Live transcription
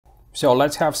So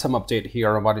let's have some update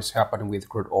here on what is happening with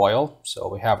crude oil. So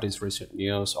we have this recent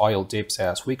news. Oil dips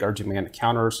as weaker demand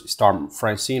counters Storm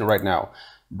Francine right now.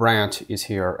 Brent is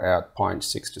here at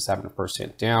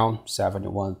 0.67% down,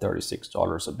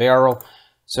 $71.36 a barrel.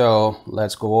 So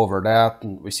let's go over that.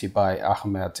 And we see by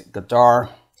Ahmed Gadar.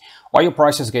 Oil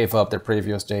prices gave up their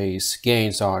previous day's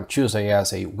gains on Tuesday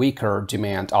as a weaker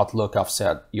demand outlook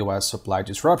offset U.S. supply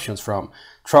disruptions from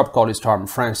Tropical Storm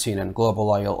Francine and global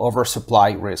oil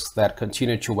oversupply risks that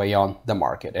continue to weigh on the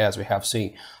market. As we have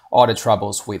seen all the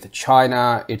troubles with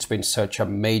China, it's been such a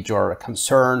major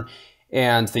concern,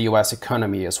 and the U.S.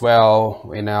 economy as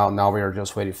well. Now we are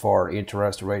just waiting for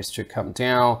interest rates to come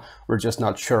down. We're just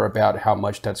not sure about how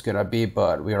much that's going to be,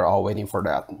 but we are all waiting for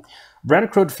that.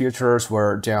 Brent crude futures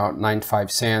were down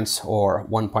 95 cents or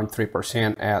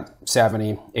 1.3% at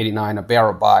 $70.89 a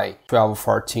barrel by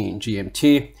 12:14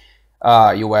 GMT.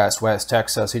 U.S. West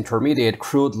Texas Intermediate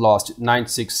crude lost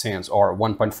 96 cents or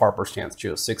 1.4%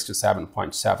 to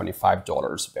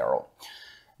 $67.75 a barrel.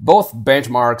 Both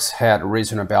benchmarks had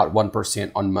risen about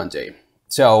 1% on Monday.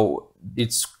 So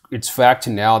it's fact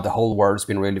now the whole world's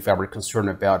been really very concerned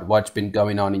about what's been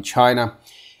going on in China.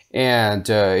 And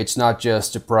it's not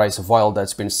just the price of oil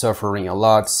that's been suffering a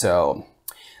lot. So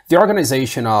the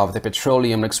Organization of the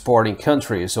Petroleum Exporting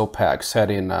Countries, OPEC, said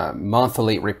in a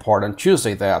monthly report on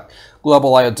Tuesday that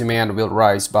global oil demand will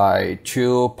rise by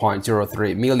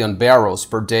 2.03 million barrels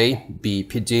per day,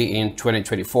 BPD, in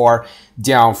 2024,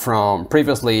 down from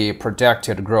previously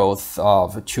projected growth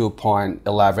of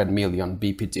 2.11 million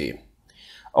BPD.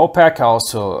 OPEC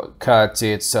also cut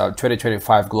its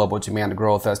 2025 global demand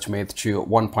growth estimate to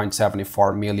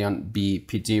 1.74 million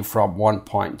BPD from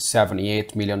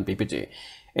 1.78 million BPD.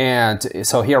 And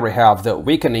so here we have the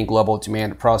weakening global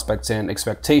demand prospects and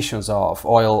expectations of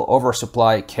oil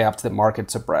oversupply kept the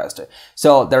market suppressed.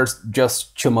 So there's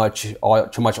just too much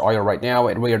oil right now,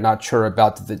 and we are not sure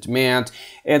about the demand.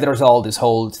 And there's all this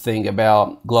whole thing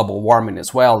about global warming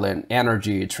as well, and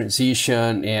energy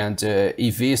transition, and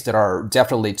EVs that are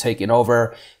definitely taking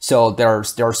over. So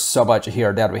there's so much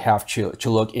here that we have to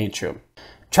look into.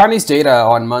 Chinese data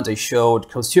on Monday showed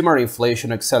consumer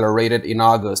inflation accelerated in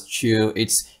August to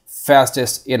its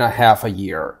fastest in half a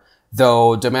year,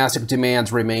 though domestic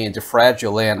demand remained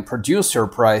fragile and producer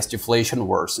price deflation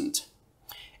worsened.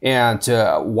 And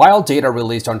while data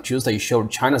released on Tuesday showed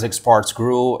China's exports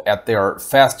grew at their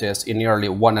fastest in nearly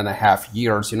 1.5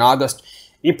 years in August,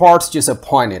 imports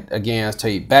disappointed against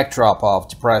a backdrop of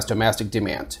depressed domestic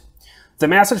demand. The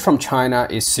message from China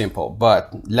is simple,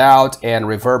 but loud and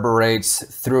reverberates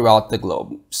throughout the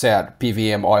globe, said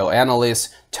PVM oil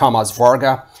analyst Thomas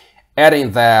Varga,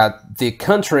 adding that the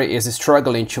country is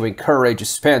struggling to encourage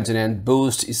spending and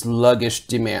boost sluggish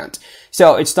demand.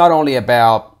 So it's not only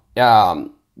about,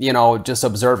 just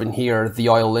observing here the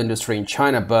oil industry in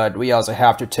China, but we also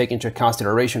have to take into account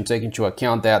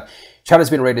that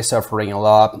China's been really suffering a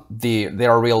lot.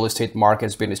 Their real estate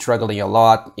market's been struggling a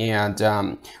lot, and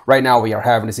right now we are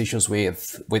having these issues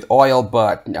with oil,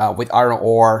 but with iron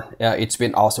ore, it's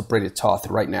been also pretty tough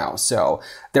right now. So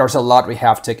there's a lot we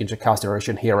have to take into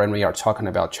consideration here when we are talking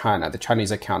about China, the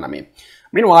Chinese economy.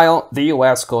 Meanwhile, the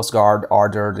U.S. Coast Guard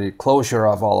ordered the closure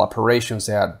of all operations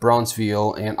at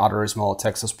Brownsville and other small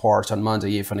Texas ports on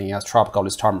Monday evening as Tropical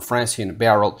Storm Francine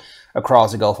barreled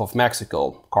across the Gulf of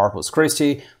Mexico. Corpus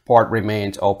Christi port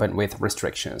remained open with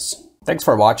restrictions. Thanks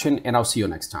for watching, and I'll see you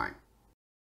next time.